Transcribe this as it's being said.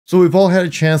So we've all had a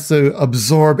chance to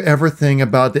absorb everything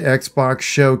about the Xbox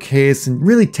showcase and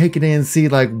really take it in and see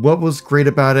like what was great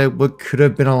about it, what could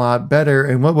have been a lot better,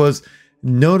 and what was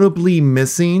notably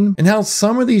missing, and how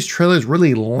some of these trailers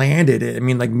really landed it. I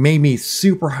mean, like made me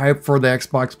super hyped for the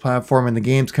Xbox platform and the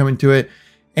games coming to it.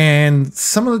 And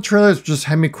some of the trailers just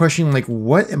had me questioning like,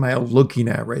 what am I looking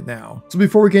at right now? So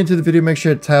before we get into the video, make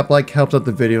sure to tap like, helps out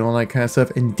the video and all that kind of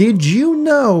stuff. And did you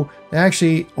know that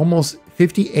actually almost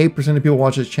 58% of people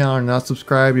watch this channel are not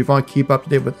subscribed? If you want to keep up to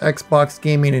date with Xbox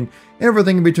gaming and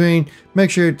everything in between,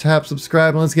 make sure you tap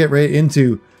subscribe and let's get right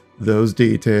into those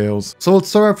details. So let's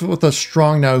start off with a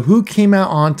strong note. Who came out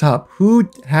on top? Who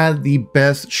had the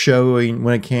best showing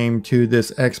when it came to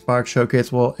this Xbox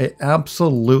showcase? Well, it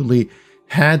absolutely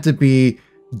had to be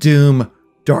Doom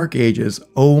Dark Ages.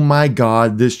 Oh my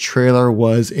god, this trailer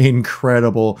was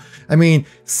incredible. I mean,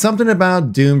 something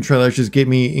about Doom trailers just get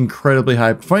me incredibly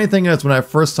hyped. Funny thing is, when I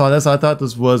first saw this, I thought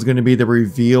this was going to be the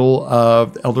reveal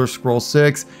of Elder Scrolls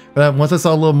 6, but once I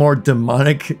saw a little more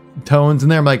demonic tones in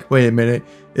there, I'm like, wait a minute,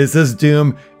 is this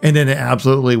Doom? And then it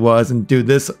absolutely was. And dude,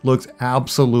 this looks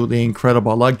absolutely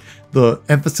incredible. Like the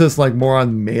emphasis like more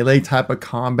on melee type of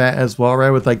combat as well, right?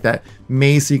 With like that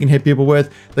mace you can hit people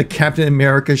with, the Captain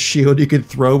America shield you could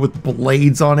throw with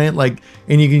blades on it, like,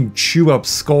 and you can chew up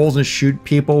skulls and shoot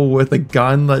people with a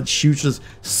gun that shoots just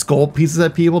skull pieces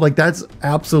at people. Like that's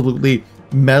absolutely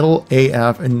metal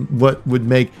AF, and what would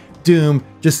make Doom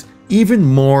just even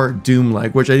more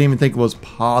Doom-like, which I didn't even think was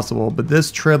possible. But this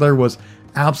trailer was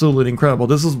absolutely incredible.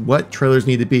 This is what trailers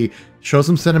need to be. Show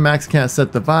some cinematics, kind of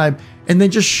set the vibe, and then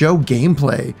just show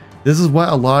gameplay. This is what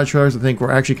a lot of trailers I think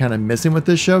were actually kind of missing with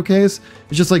this showcase.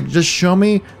 It's just like, just show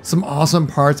me some awesome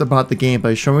parts about the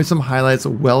gameplay. Show me some highlights,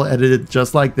 well edited,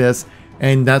 just like this.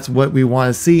 And that's what we want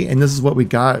to see, and this is what we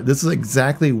got. This is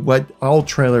exactly what all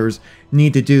trailers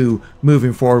need to do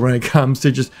moving forward when it comes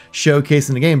to just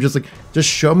showcasing the game. Just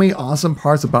show me awesome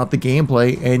parts about the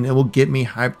gameplay, and it will get me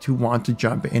hyped to want to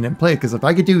jump in and play. Because if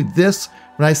I could do this,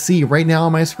 what I see right now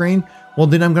on my screen, well,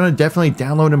 then I'm going to definitely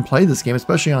download and play this game,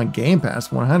 especially on Game Pass.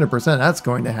 100% that's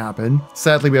going to happen.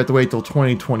 Sadly, we have to wait till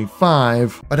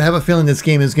 2025, but I have a feeling this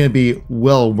game is going to be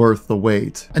well worth the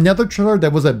wait. Another trailer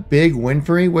that was a big win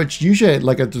for me, which usually,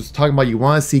 like I was talking about, you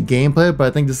want to see gameplay, but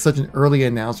I think this is such an early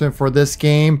announcement for this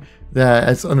game that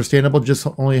it's understandable just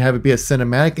only have it be a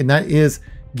cinematic, and that is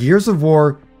Gears of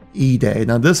War E-Day.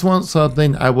 Now this one's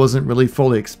something I wasn't really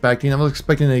fully expecting. I was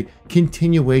expecting a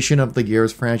continuation of the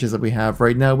Gears franchise that we have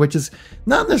right now, which is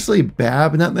not necessarily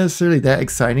bad, but not necessarily that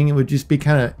exciting. It would just be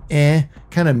kind of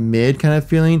kind of mid kind of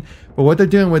feeling. But what they're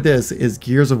doing with this is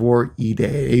Gears of War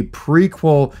E-Day, a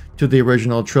prequel to the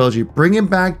original trilogy, bringing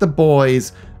back the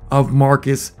boys of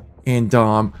Marcus and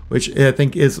Dom, which I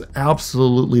think is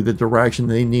absolutely the direction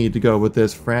they need to go with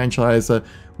this franchise.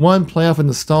 One, play off of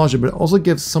nostalgia, but also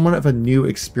give somewhat of a new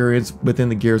experience within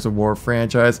the Gears of War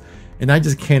franchise. And I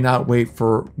just cannot wait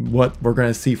for what we're going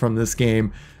to see from this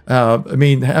game. I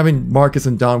mean, having Marcus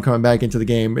and Dom coming back into the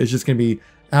game is just going to be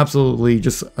absolutely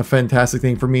just a fantastic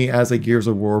thing for me as a Gears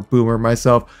of War boomer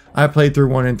myself. I played through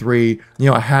 1 and 3. You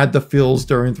know, I had the feels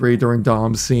during 3, during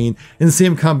Dom's scene, and to see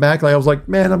him come back, like I was like,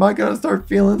 man, am I going to start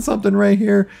feeling something right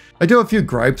here? I do have a few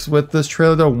gripes with this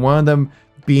trailer though. One of them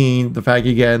being the fact,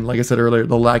 again, like I said earlier,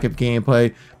 the lack of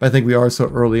gameplay. But I think we are so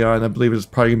early on. I believe it's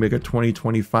probably gonna be like a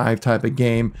 2025 type of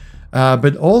game.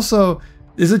 But also,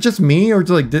 is it just me, or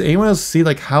did anyone else see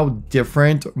like how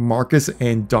different Marcus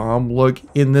and Dom look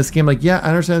in this game? Like, yeah, I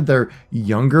understand they're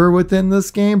younger within this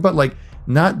game, but like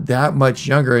not that much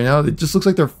younger. You know, it just looks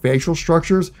like their facial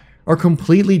structures are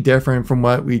completely different from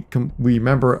what we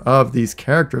remember of these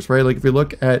characters, right? Like if you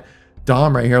look at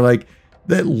Dom right here, like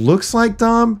that looks like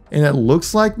Dom and it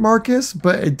looks like Marcus,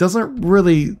 but it doesn't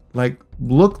really like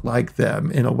look like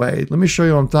them in a way. Let me show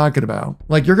you what I'm talking about.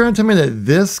 Like, you're gonna tell me that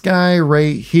this guy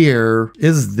right here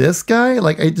is this guy?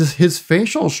 Like, his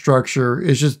facial structure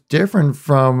is just different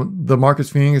from the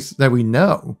Marcus Phoenix that we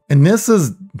know. And this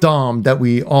is Dom that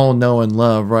we all know and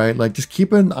love, right? Like, just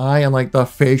keep an eye on like the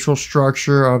facial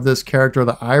structure of this character,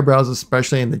 the eyebrows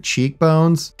especially, and the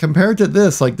cheekbones. Compared to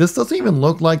this, like, this doesn't even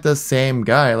look like the same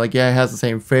guy. Like, yeah, it has the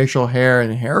same facial hair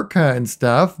and haircut and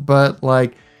stuff, but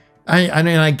like, I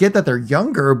mean, I get that they're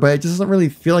younger, but it just doesn't really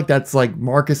feel like that's like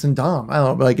Marcus and Dom. I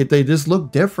don't know, like they just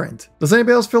look different. Does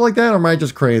anybody else feel like that, or am I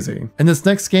just crazy? And this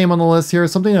next game on the list here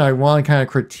is something that I want to kind of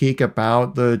critique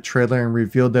about the trailer and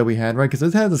reveal that we had, right? Because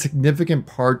it has a significant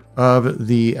part of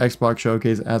the Xbox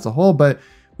showcase as a whole, but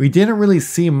we didn't really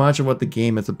see much of what the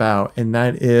game is about, and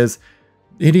that is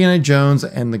Indiana Jones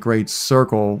and the Great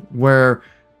Circle, where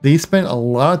they spent a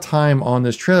lot of time on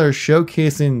this trailer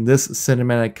showcasing this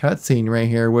cinematic cutscene right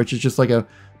here, which is just like a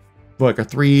like a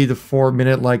 3 to 4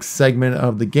 minute like segment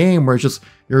of the game where it's just,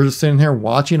 you're just sitting here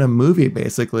watching a movie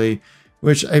basically,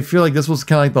 which I feel like this was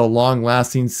kind of like the long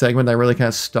lasting segment that really kind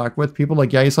of stuck with people.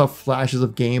 Like, yeah, you saw flashes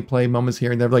of gameplay moments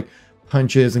here and there, like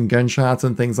punches and gunshots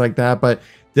and things like that, but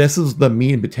this is the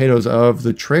meat and potatoes of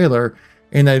the trailer.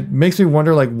 And it makes me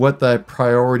wonder like what the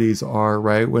priorities are,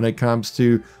 right, when it comes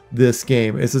to this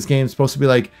game. Is this game supposed to be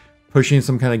like pushing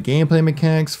some kind of gameplay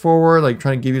mechanics forward, like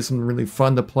trying to give you something really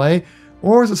fun to play?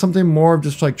 Or is it something more of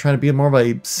just like trying to be more of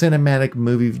a cinematic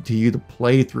movie to you to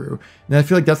play through? And I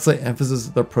feel like that's the emphasis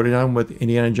that they're putting on with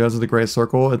Indiana Jones and the Great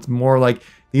Circle. It's more like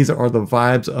these are the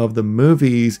vibes of the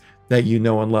movies that you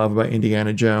know and love about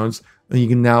Indiana Jones. And you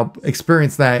can now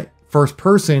experience that first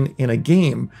person in a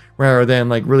game rather than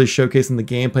like really showcasing the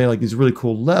gameplay, like these really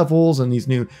cool levels and these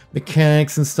new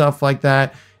mechanics and stuff like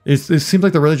that. It seems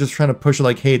like they're really just trying to push it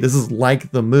like, hey, this is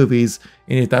like the movies,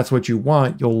 and if that's what you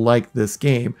want, you'll like this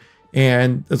game.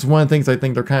 And it's one of the things I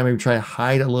think they're kind of maybe trying to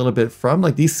hide a little bit from.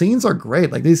 Like, these scenes are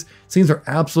great. Like, these scenes are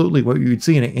absolutely what you'd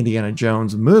see in an Indiana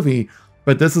Jones movie,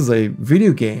 but this is a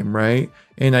video game, right?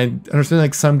 And I understand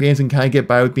like some games can kind of get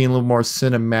by with being a little more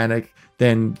cinematic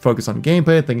than focus on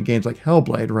gameplay. I think of games like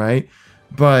Hellblade, right?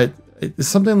 But it's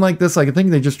something like this, like I think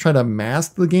they just try to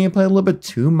mask the gameplay a little bit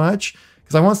too much,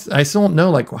 because I still don't know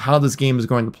like how this game is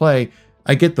going to play.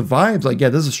 I get the vibes, like, yeah,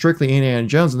 this is strictly Indiana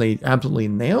Jones and they absolutely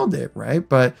nailed it, right?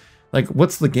 But like,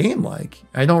 what's the game like?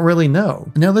 I don't really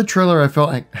know. Another trailer I felt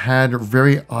like had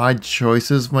very odd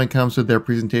choices when it comes to their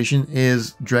presentation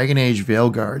is Dragon Age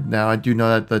Veilguard. Now, I do know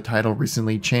that the title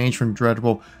recently changed from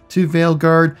Dreadful to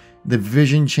Veilguard. The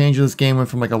vision change of this game went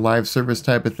from like a live service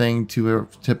type of thing to a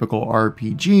typical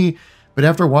RPG. But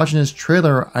after watching this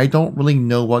trailer, I don't really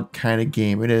know what kind of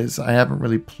game it is. I haven't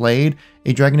really played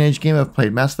a Dragon Age game. I've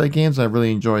played Mass Effect games, and I've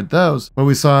really enjoyed those. But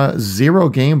we saw zero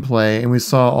gameplay, and we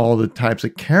saw all the types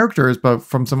of characters, but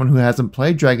from someone who hasn't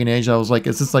played Dragon Age, I was like,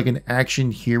 is this like an action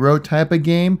hero type of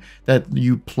game that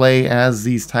you play as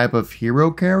these type of hero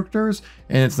characters?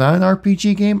 And it's not an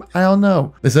RPG game? I don't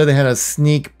know. They said they had a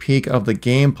sneak peek of the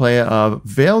gameplay of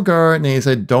Veilguard, and they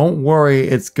said, don't worry,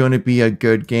 it's going to be a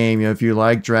good game. You know, if you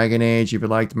like Dragon Age, if you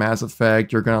liked Mass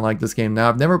Effect, you're going to like this game. Now,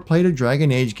 I've never played a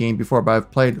Dragon Age game before, but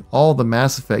I've played all the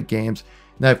Mass Effect games,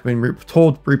 and I've been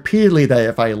told repeatedly that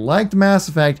if I liked Mass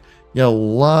Effect,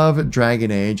 you'll love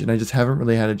Dragon Age, and I just haven't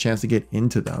really had a chance to get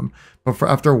into them. But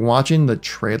after watching the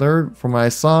trailer, from what I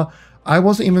saw, I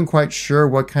wasn't even quite sure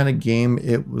what kind of game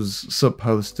it was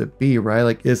supposed to be, right?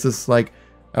 Like, is this like,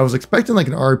 I was expecting like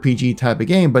an RPG type of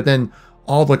game, but then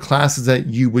all the classes that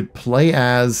you would play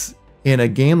as in a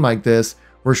game like this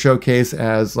were showcased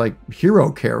as like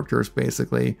hero characters,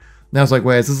 basically. And I was like,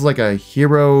 wait, is this like a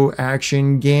hero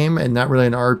action game and not really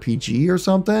an RPG or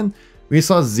something? We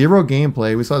saw zero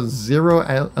gameplay. We saw zero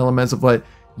elements of what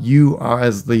you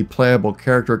as the playable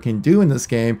character can do in this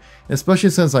game, especially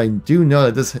since I do know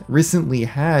that this recently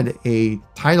had a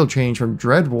title change from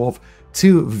Dreadwolf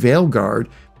to Veilguard,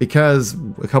 because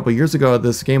a couple years ago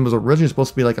this game was originally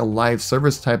supposed to be like a live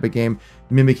service type of game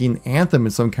mimicking Anthem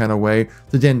in some kind of way,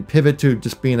 to then pivot to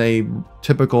just being a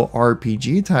typical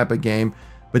RPG type of game.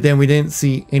 But then we didn't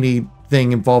see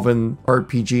anything involving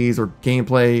RPGs or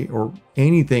gameplay or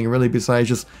anything really besides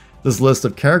just this list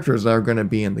of characters that are going to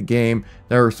be in the game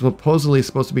that are supposedly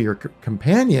supposed to be your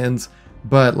companions,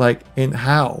 but like in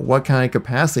how, what kind of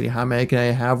capacity, how many can I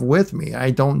have with me?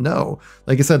 I don't know.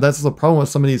 Like I said, that's the problem with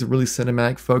some of these really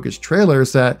cinematic focused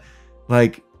trailers, that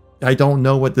like, I don't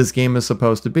know what this game is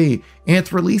supposed to be. And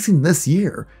it's releasing this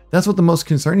year. That's what the most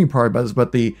concerning part about this,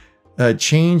 but the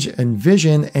change in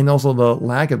vision and also the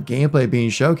lack of gameplay being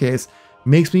showcased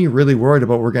makes me really worried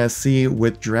about what we're going to see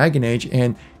with Dragon Age.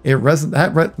 And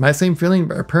my same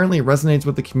feeling apparently resonates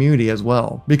with the community as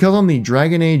well, because on the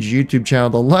Dragon Age YouTube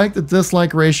channel, the like to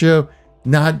dislike ratio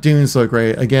not doing so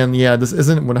great. Again, yeah, this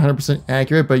isn't 100%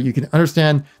 accurate, but you can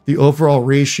understand the overall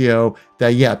ratio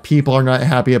that, yeah, people are not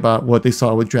happy about what they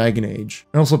saw with Dragon Age.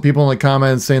 And also people in the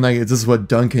comments saying like, is this what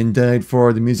Duncan died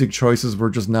for? The music choices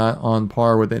were just not on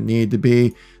par with it needed to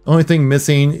be. The only thing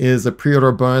missing is a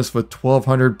pre-order bonus with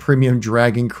 1,200 premium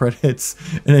Dragon credits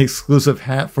and an exclusive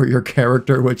hat for your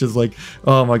character, which is like,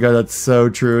 oh my god, that's so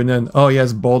true. And then, oh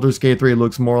yes, Baldur's Gate 3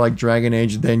 looks more like Dragon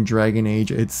Age than Dragon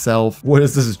Age itself. What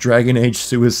is this, Dragon Age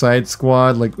Suicide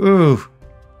Squad? Like, ooh,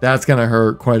 that's gonna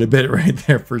hurt quite a bit right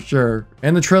there for sure.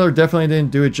 And the trailer definitely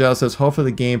didn't do it justice.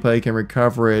 Hopefully the gameplay can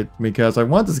recover it, because I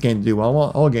want this game to do well. I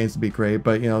want all games to be great,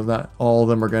 but you know, not all of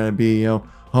them are gonna be, you know,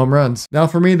 home runs. Now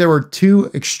for me, there were two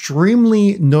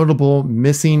extremely notable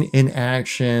missing in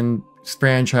action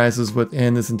franchises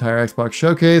within this entire Xbox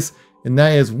showcase, and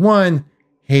that is one,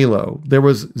 Halo. There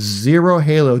was zero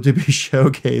Halo to be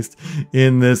showcased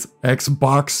in this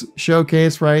Xbox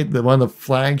showcase, right? One of the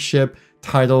flagship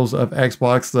titles of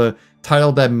Xbox, the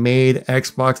title that made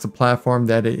Xbox the platform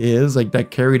that it is, like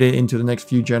that carried it into the next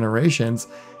few generations.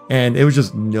 And it was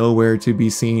just nowhere to be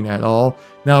seen at all.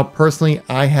 Now, personally,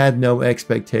 I had no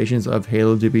expectations of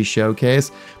Halo to be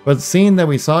showcased, but seeing that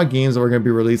we saw games that were going to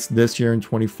be released this year in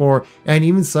 24, and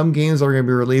even some games that are going to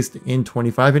be released in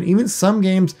 25, and even some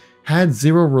games had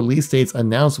zero release dates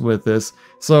announced with this.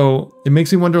 So it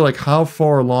makes me wonder like how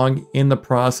far along in the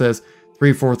process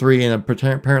 343 and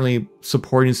apparently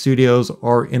supporting studios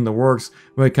are in the works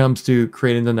when it comes to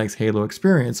creating the next Halo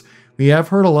experience. We have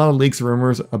heard a lot of leaks,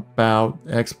 rumors about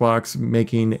Xbox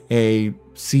making a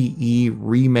CE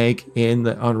remake in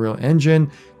the Unreal Engine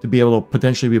to be able to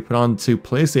potentially be put onto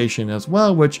PlayStation as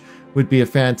well, which would be a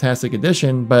fantastic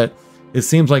addition, but it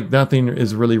seems like nothing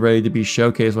is really ready to be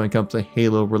showcased when it comes to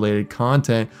Halo related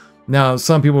content. Now,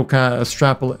 some people kind of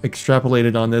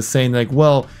extrapolated on this, saying like,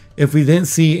 well, if we didn't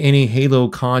see any Halo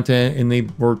content and they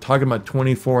were talking about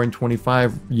 24 and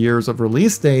 25 years of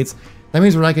release dates, that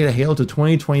means we're not getting Halo to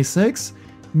 2026?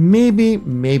 Maybe,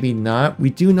 maybe not. We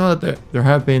do know that there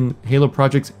have been Halo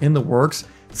projects in the works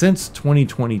since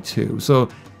 2022. So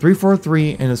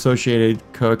 343 and associated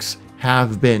cooks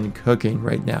have been cooking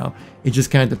right now. It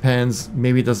just kind of depends.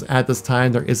 Maybe just at this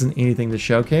time there isn't anything to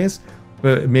showcase,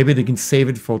 but maybe they can save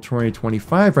it for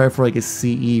 2025, right? For like a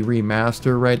CE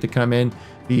remaster, right? To come in,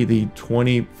 be the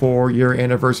 24-year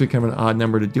anniversary, kind of an odd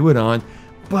number to do it on.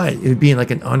 But it would be in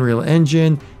like an Unreal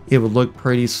Engine. It would look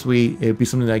pretty sweet. It would be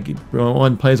something that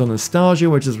one plays on nostalgia,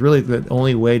 which is really the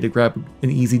only way to grab an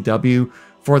easy W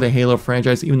for the Halo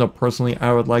franchise, even though personally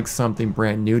I would like something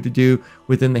brand new to do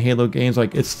within the Halo games.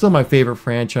 Like, it's still my favorite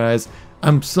franchise.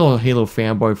 I'm still a Halo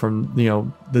fanboy from, you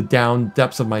know, the down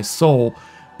depths of my soul,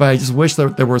 but I just wish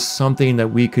that there was something that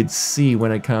we could see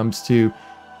when it comes to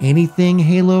anything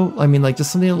Halo. I mean, like,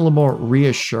 just something a little more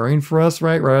reassuring for us,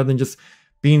 right? Rather than just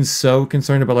being so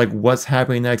concerned about like what's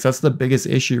happening next. That's the biggest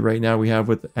issue right now we have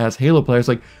with as Halo players.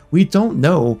 Like, we don't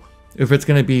know if it's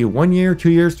going to be 1 year,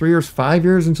 2 years, 3 years, 5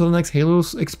 years until the next Halo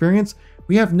experience.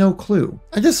 We have no clue.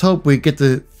 I just hope we get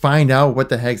to find out what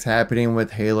the heck's happening with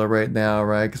Halo right now,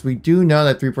 right? Because we do know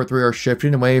that 343 are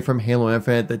shifting away from Halo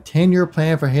Infinite. The 10-year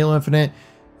plan for Halo Infinite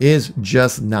is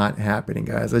just not happening,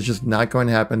 guys. It's just not going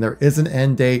to happen. There is an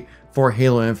end date for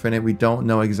Halo Infinite. We don't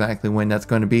know exactly when that's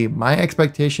going to be. My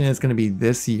expectation is going to be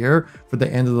this year for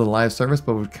the end of the live service,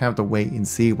 but we kind of have to wait and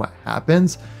see what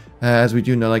happens. As we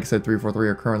do know, like I said, 343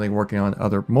 are currently working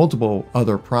on multiple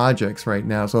other projects right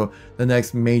now. So the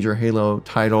next major Halo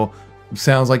title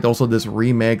sounds like also this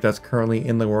remake that's currently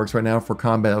in the works right now for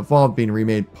Combat Evolved being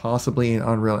remade possibly in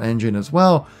Unreal Engine as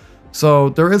well. So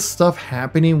there is stuff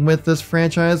happening with this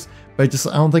franchise, but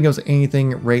I don't think it was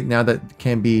anything right now that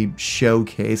can be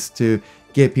showcased to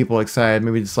get people excited.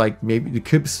 Maybe it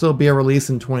could still be a release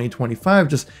in 2025,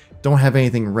 just don't have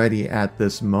anything ready at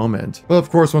this moment. But of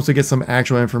course, once we get some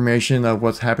actual information of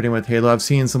what's happening with Halo, I've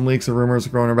seen some leaks and rumors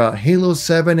going about Halo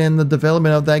 7 and the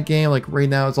development of that game. Like right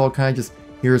now, it's all kind of just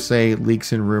hearsay,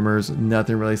 leaks and rumors,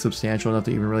 nothing really substantial enough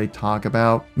to even really talk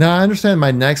about. Now, I understand my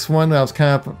next one that I was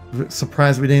kind of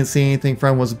surprised we didn't see anything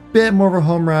from was a bit more of a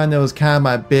home run. It was kind of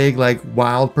my big, like,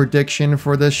 wild prediction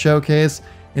for this showcase,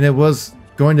 and it was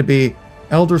going to be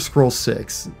Elder Scrolls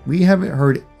 6. We haven't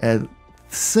heard a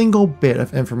single bit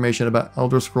of information about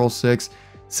Elder Scrolls 6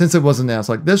 since it was announced.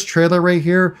 Like, this trailer right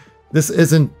here, this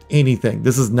isn't anything.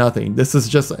 This is nothing. This is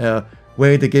just a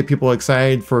way to get people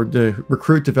excited to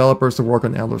recruit developers to work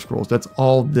on Elder Scrolls. That's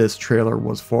all this trailer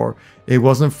was for. It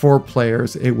wasn't for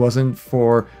players. It wasn't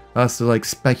for us to like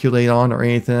speculate on or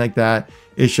anything like that.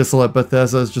 It's just like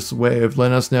Bethesda's just a way of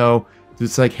letting us know.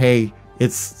 It's like, hey,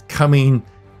 it's coming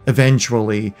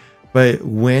eventually, but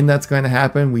when that's going to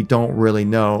happen, we don't really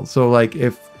know. So like,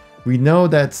 if we know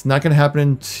that's not going to happen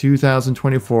in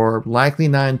 2024, likely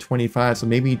not in 25, so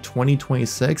maybe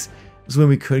 2026 is when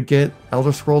we could get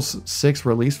Elder Scrolls 6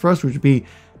 released for us, which would be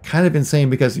kind of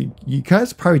insane, because you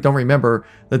guys probably don't remember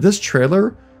that this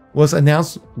trailer was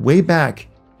announced way back,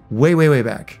 way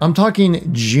back. I'm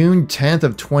talking June 10th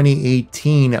of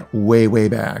 2018, way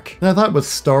back. And I thought with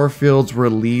Starfield's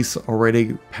release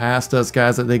already past us,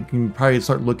 guys, that they can probably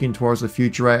start looking towards the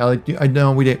future, right? I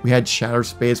know we had Shattered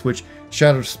Space, which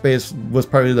Shattered Space was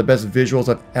probably the best visuals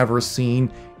I've ever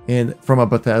seen from a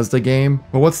Bethesda game.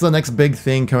 But what's the next big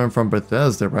thing coming from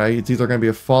Bethesda, right? It's either going to be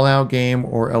a Fallout game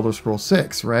or Elder Scrolls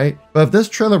 6, right? But if this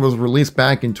trailer was released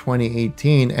back in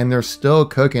 2018 and they're still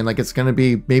cooking, like it's going to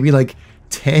be maybe like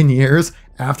 10 years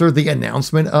after the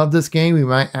announcement of this game, we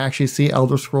might actually see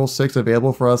Elder Scrolls 6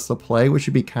 available for us to play, which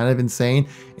would be kind of insane.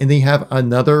 And then you have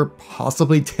another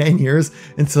possibly 10 years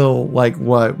until like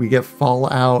what we get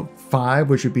Fallout 5,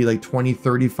 which would be like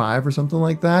 2035 or something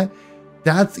like that.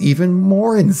 That's even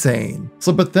more insane.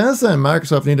 So Bethesda and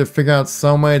Microsoft need to figure out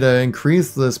some way to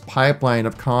increase this pipeline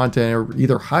of content, or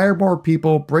either hire more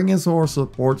people, bring in some more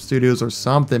support studios or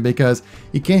something, because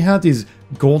you can't have these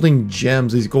golden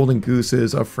gems, these golden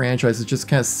gooses of franchises just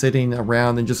kind of sitting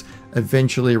around and just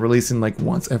eventually releasing like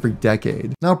once every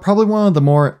decade. Now, probably one of the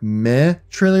more meh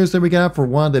trailers that we got for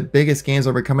one of the biggest games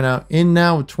that are coming out in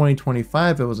now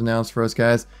 2025, it was announced for us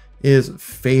guys, is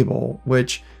Fable,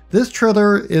 which this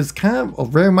trailer is kind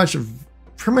of pretty much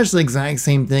the exact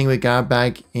same thing we got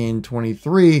back in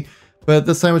 23, but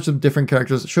this time with some different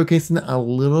characters, showcasing a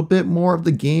little bit more of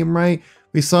the game, right?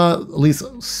 We saw at least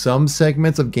some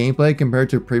segments of gameplay compared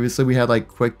to previously. We had like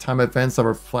quick time events that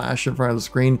were flashed in front of the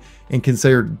screen and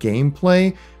considered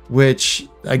gameplay, which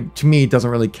to me doesn't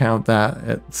really count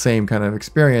that same kind of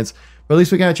experience. But at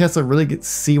least we got a chance to really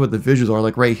see what the visuals are.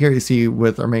 Like right here, you see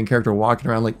with our main character walking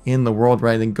around like in the world,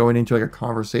 right? And then going into like a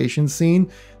conversation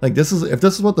scene. Like if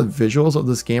this is what the visuals of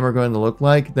this game are going to look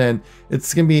like, then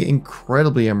it's going to be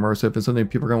incredibly immersive and something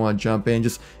people are going to want to jump in,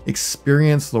 just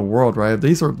experience the world, right? If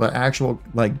these are the actual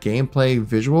like gameplay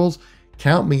visuals,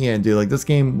 count me in, dude. Like this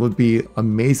game would be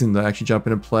amazing to actually jump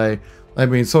in and play. I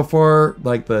mean, so far,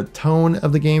 like the tone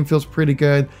of the game feels pretty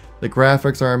good. The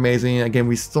graphics are amazing. Again,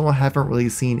 we still haven't really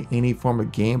seen any form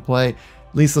of gameplay.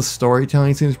 At least the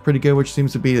storytelling seems pretty good, which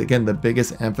seems to be, again, the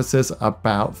biggest emphasis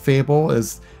about Fable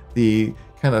is the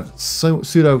kind of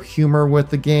pseudo humor with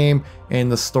the game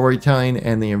and the storytelling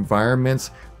and the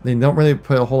environments. They don't really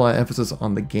put a whole lot of emphasis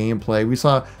on the gameplay. We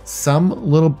saw some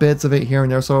little bits of it here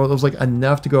and there, so it was like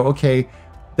enough to go, okay,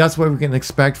 that's what we can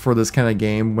expect for this kind of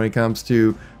game when it comes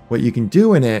to what you can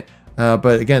do in it.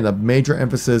 But again, the major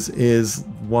emphasis is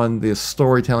the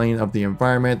storytelling of the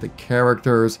environment, the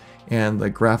characters, and the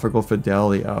graphical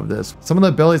fidelity of this. Some of the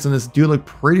abilities in this do look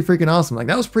pretty freaking awesome. Like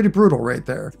that was pretty brutal right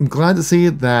there. I'm glad to see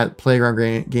that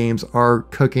Playground Games are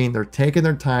cooking. They're taking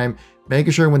their time,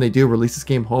 making sure when they do release this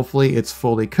game, hopefully it's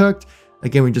fully cooked.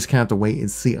 Again, we just kind of have to wait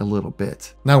and see a little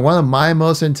bit. Now, one of my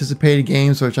most anticipated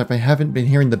games, which I haven't been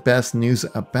hearing the best news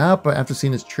about, but after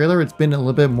seeing this trailer, it's been a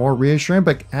little bit more reassuring,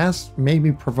 but has made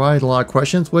me provide a lot of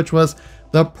questions, which was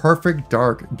the Perfect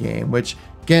Dark game, which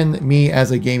again, me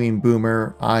as a gaming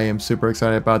boomer, I am super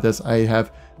excited about this. I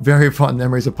have very fond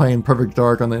memories of playing Perfect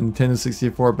Dark on the Nintendo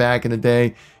 64 back in the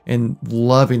day and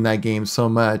loving that game so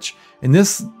much. And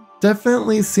this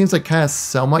definitely seems like kind of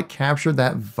somewhat captured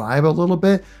that vibe a little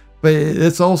bit, but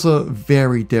it's also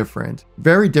very different.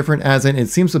 Very different as in it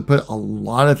seems to put a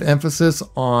lot of emphasis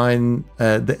on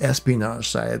the espionage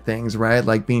side of things, right?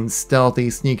 Like being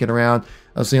stealthy, sneaking around.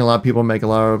 I've seen a lot of people make a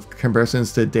lot of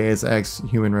comparisons to Deus Ex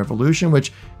Human Revolution,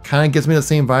 which kind of gives me the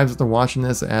same vibes after watching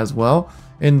this as well.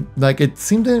 And like it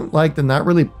seemed to like to not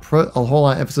really put a whole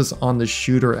lot of emphasis on the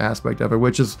shooter aspect of it,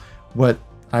 which is what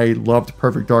I loved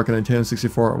Perfect Dark on Nintendo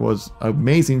 64 was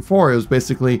amazing for. It was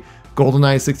basically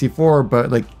GoldenEye 64,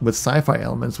 but like with sci-fi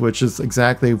elements, which is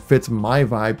exactly fits my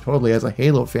vibe totally as a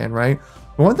Halo fan, right?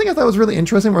 But one thing I thought was really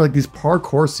interesting were like these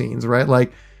parkour scenes, right?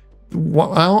 Like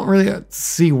I don't really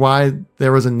see why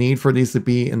there was a need for these to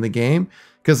be in the game,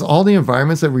 because all the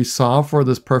environments that we saw for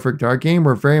this Perfect Dark game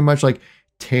were very much like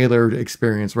tailored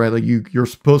experience, right? Like you're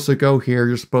supposed to go here,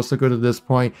 you're supposed to go to this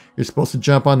point, you're supposed to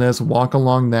jump on this, walk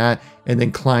along that, and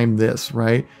then climb this,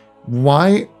 right?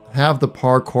 Why have the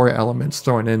parkour elements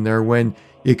thrown in there when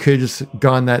you could just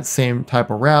gone that same type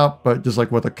of route, but just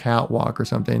like with a catwalk or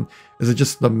something? Is it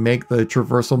just to make the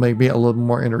traversal maybe a little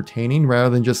more entertaining rather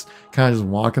than just kind of just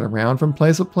walking around from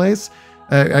place to place?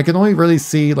 I can only really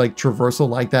see like traversal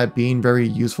like that being very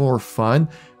useful or fun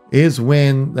is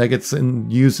when like it's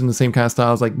used in the same kind of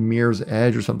style as like Mirror's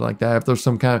Edge or something like that. If there's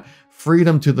some kind of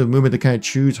freedom to the movement to kind of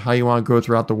choose how you want to go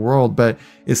throughout the world. But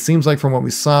it seems like from what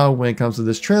we saw when it comes to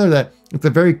this trailer that it's a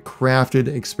very crafted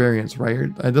experience, right?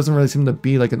 It doesn't really seem to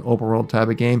be like an open world type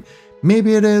of game.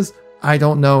 Maybe it is. I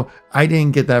don't know. I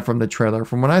didn't get that from the trailer.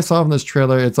 From what I saw from this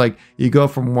trailer, it's like you go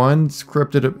from one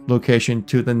scripted location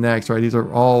to the next, right? These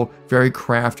are all very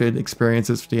crafted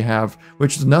experiences to have,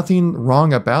 which is nothing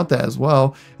wrong about that as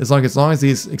well. As long as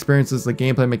these experiences, the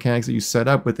gameplay mechanics that you set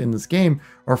up within this game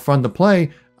are fun to play,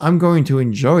 I'm going to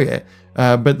enjoy it.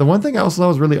 But the one thing I also thought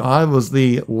was really odd was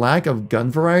the lack of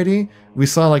gun variety. We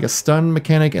saw like a stun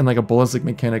mechanic and like a ballistic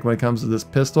mechanic when it comes to this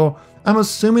pistol. I'm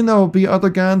assuming there will be other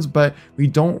guns, but we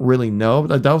don't really know.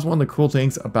 That was one of the cool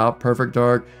things about Perfect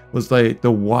Dark was like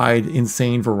the wide,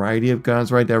 insane variety of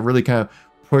guns, right? That really kind of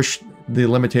pushed the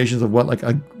limitations of what like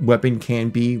a weapon can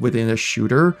be within a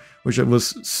shooter, which it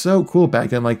was so cool back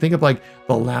then. Like think of like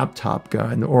the laptop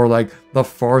gun or like the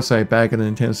Farsight back in the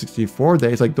Nintendo 64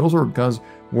 days. Like those guns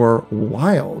were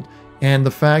wild. And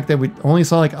the fact that we only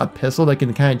saw like a pistol that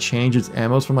can kind of change its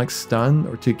ammos from like stun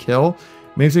or to kill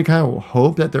makes me kind of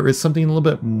hope that there is something a little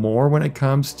bit more when it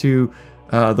comes to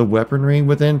the weaponry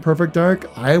within Perfect Dark.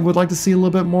 I would like to see a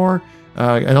little bit more.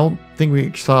 I don't think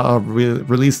we saw a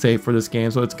release date for this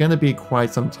game, so it's going to be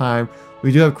quite some time.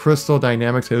 We do have Crystal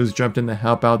Dynamics who's jumped in to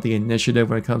help out the initiative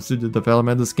when it comes to the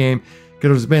development of this game, because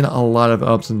there's been a lot of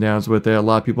ups and downs with it. A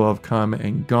lot of people have come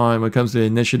and gone when it comes to the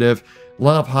initiative. A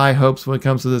lot of high hopes when it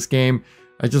comes to this game.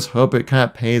 I just hope it kind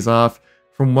of pays off.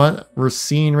 From what we're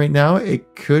seeing right now,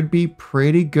 it could be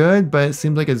pretty good, but it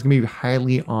seems like it's going to be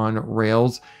highly on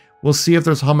rails. We'll see if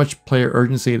there's how much player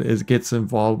urgency gets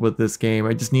involved with this game.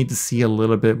 I just need to see a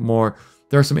little bit more.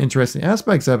 There are some interesting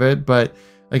aspects of it, but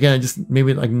again, I just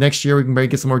maybe like next year we can maybe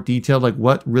get some more detail, like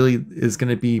what really is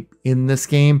going to be in this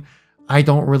game. I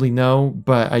don't really know,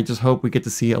 but I just hope we get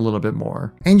to see a little bit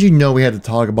more. And you know we had to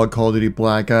talk about Call of Duty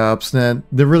Black Ops, and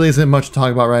there really isn't much to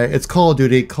talk about, right? It's Call of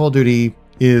Duty. Call of Duty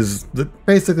is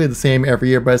basically the same every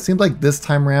year, but it seems like this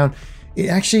time around, it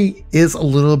actually is a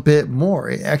little bit more.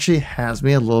 It actually has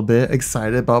me a little bit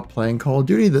excited about playing Call of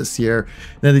Duty this year.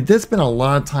 Now, they did spend a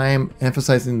lot of time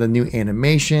emphasizing the new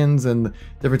animations and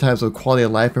different types of quality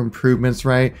of life improvements,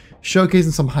 right?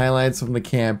 Showcasing some highlights from the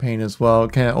campaign as well,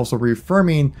 kind of also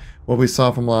reaffirming what we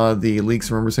saw from a lot of the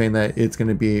leaks. Remember saying that it's going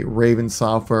to be Raven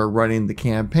Software running the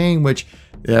campaign, which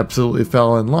absolutely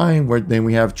fell in line, where then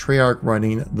we have Treyarch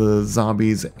running the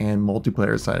zombies and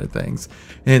multiplayer side of things.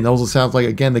 And it also sounds like,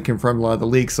 again, they confirmed a lot of the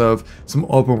leaks of some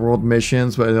open world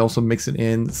missions, but it also mixing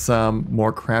in some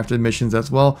more crafted missions as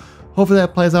well. Hopefully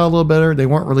that plays out a little better. They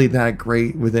weren't really that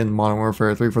great within Modern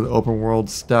Warfare 3 for the open world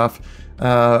stuff.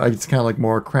 It's kind of like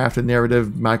more crafted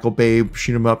narrative, Michael Bay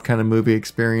shoot 'em up kind of movie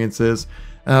experiences.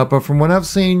 But from what I've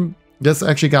seen, this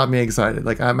actually got me excited.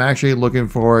 Like, I'm actually looking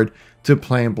forward to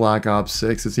playing Black Ops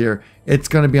 6 this year. It's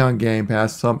going to be on Game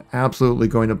Pass, so I'm absolutely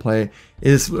going to play.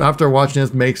 After watching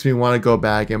this, makes me want to go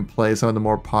back and play some of the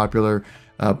more popular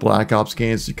Black Ops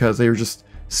games, because they were just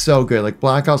so good. Like,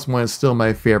 Black Ops 1 is still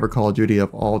my favorite Call of Duty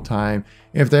of all time.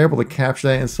 If they're able to capture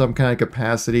that in some kind of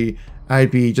capacity,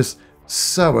 I'd be just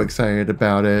so excited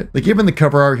about it. Like, even the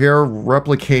cover art here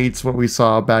replicates what we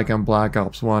saw back on Black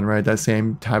Ops 1, right? That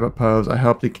same type of pose. I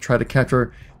hope they try to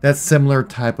capture that similar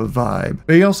type of vibe.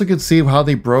 But you also could see how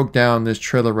they broke down this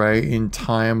trailer, right, in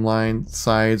timeline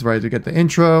sides, right? To get the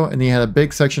intro, and then you had a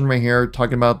big section right here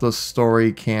talking about the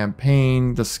story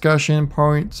campaign discussion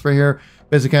points right here.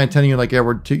 Basically kind of telling you, like, yeah,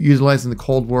 we're utilizing the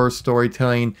Cold War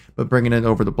storytelling, but bringing it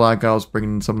over to Black Ops,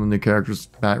 bringing some of the new characters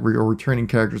back, or returning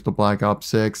characters to Black Ops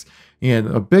 6. And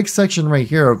a big section right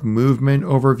here of movement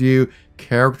overview,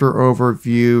 character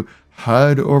overview,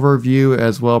 HUD overview,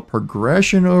 as well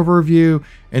progression overview,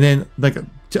 and then like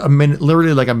a minute,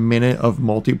 literally like a minute of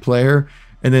multiplayer,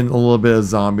 and then a little bit of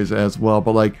zombies as well.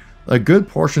 But like a good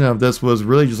portion of this was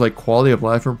really just like quality of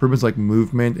life improvements, like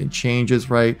movement and changes,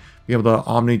 right? You have the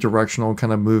omnidirectional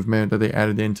kind of movement that they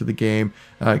added into the game,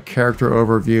 character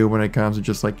overview when it comes to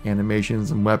just like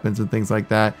animations and weapons and things like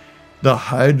that. The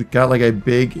HUD got like a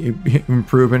big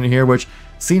improvement here, which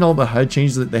seeing all the HUD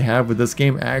changes that they have with this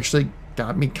game actually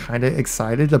got me kind of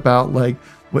excited about like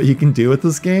what you can do with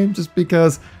this game, just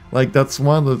because like that's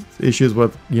one of the issues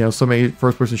with, you know, so many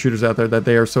first-person shooters out there, that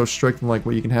they are so strict in like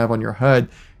what you can have on your HUD,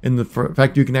 and the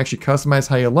fact you can actually customize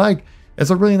how you like. It's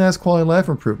a really nice quality of life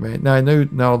improvement. Now I know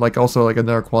now, like, also like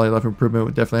another quality of life improvement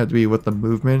would definitely have to be with the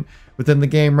movement within the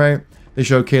game, right? They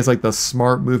showcase like the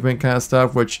smart movement kind of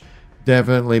stuff, which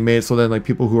definitely made so that like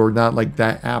people who are not like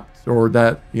that apt or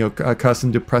that, you know,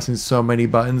 accustomed to pressing so many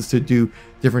buttons to do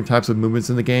different types of movements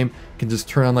in the game can just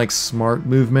turn on like smart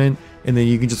movement, and then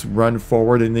you can just run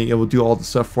forward and then it will do all the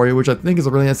stuff for you, which I think is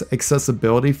a really nice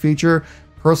accessibility feature.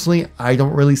 Personally, I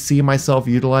don't really see myself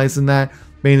utilizing that,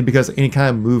 mainly because any kind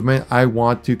of movement, I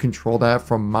want to control that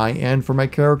from my end for my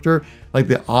character. Like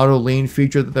the auto lean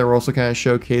feature that they're also kind of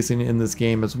showcasing in this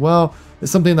game as well is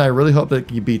something that I really hope that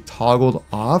can be toggled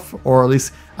off, or at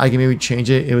least I can maybe change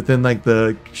it within like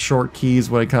the short keys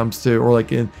when it comes to, or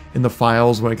like in the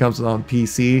files when it comes to on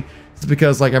PC. It's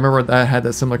because like I remember that I had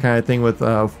that similar kind of thing with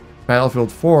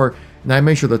Battlefield 4, and I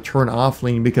made sure to turn off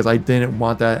lean because I didn't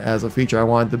want that as a feature. I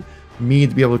wanted me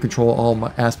to be able to control all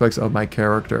my aspects of my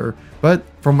character. But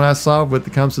from what I saw when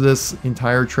it comes to this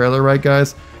entire trailer, right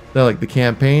guys, that like the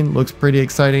campaign looks pretty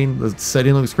exciting, the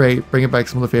setting looks great, bringing back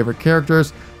some of the favorite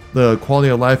characters, the quality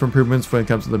of life improvements when it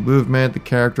comes to the movement, the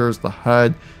characters, the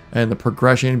HUD, and the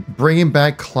progression, bringing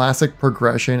back classic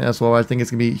progression as well. I think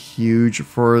it's gonna be huge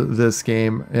for this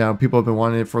game. You know, people have been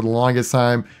wanting it for the longest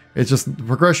time. It's just the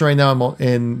progression right now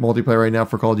in multiplayer right now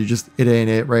for Call of Duty, just it ain't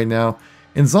it right now.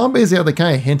 In Zombies, yeah, they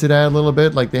kind of hinted at it a little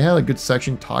bit, like they had a good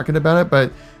section talking about it,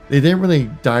 but they didn't really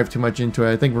dive too much into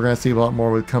it. I think we're gonna see a lot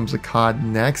more when it comes to COD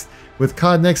next. With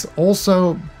COD next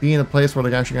also being a place where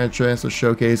they're actually going to chance to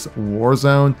showcase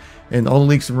Warzone, and all the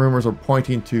leaks and rumors are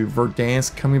pointing to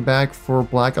Verdansk coming back for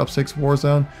Black Ops 6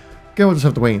 Warzone. Okay, we'll just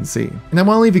have to wait and see. And I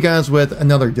want to leave you guys with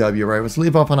another W, right? Let's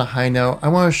leave off on a high note. I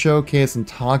want to showcase and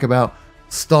talk about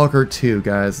Stalker 2,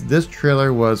 guys. This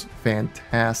trailer was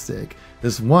fantastic.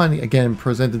 This one, again,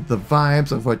 presented the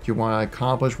vibes of what you want to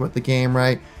accomplish with the game,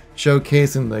 right?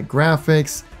 Showcasing the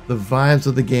graphics, the vibes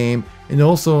of the game, and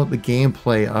also the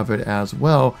gameplay of it as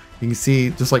well. You can see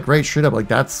just like right straight up, like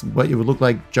that's what it would look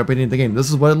like jumping into the game. This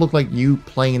is what it looked like you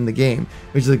playing the game,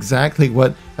 which is exactly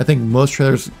what I think most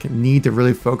trailers need to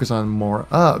really focus on more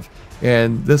of.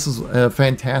 And this is a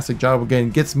fantastic job. Again,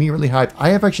 it gets me really hyped. I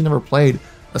have actually never played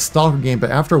a Stalker game,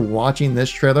 but after watching this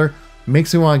trailer,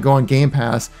 makes me want to go on Game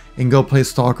Pass and go play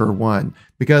Stalker 1,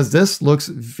 because this looks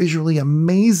visually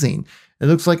amazing. It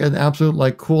looks like an absolute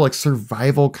like cool like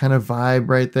survival kind of vibe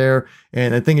right there,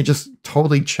 and I think it just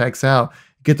totally checks out.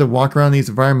 You get to walk around these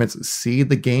environments, see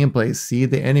the gameplay, see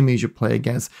the enemies you play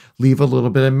against, leave a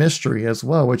little bit of mystery as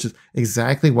well, which is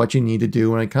exactly what you need to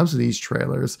do when it comes to these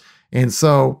trailers. And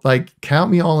so, like,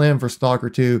 count me all in for Stalker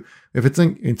 2. If it's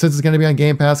since it's going to be on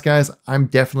Game Pass, guys, I'm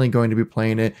definitely going to be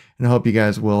playing it, and I hope you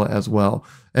guys will as well.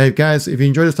 Hey, guys, if you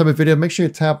enjoyed this type of video, make sure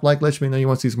you tap like, let me know you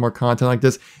want to see some more content like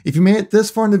this. If you made it this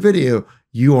far in the video,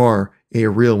 you are a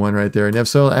real one right there. And if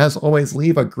so, as always,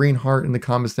 leave a green heart in the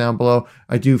comments down below.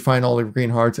 I do find all the green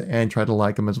hearts and try to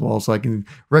like them as well, so I can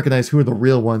recognize who are the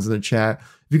real ones in the chat.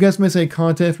 If you guys missed any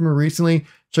content from me recently,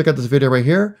 check out this video right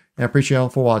here. And I appreciate y'all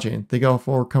for watching. Thank y'all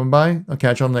for coming by. I'll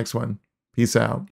catch you on the next one. Peace out.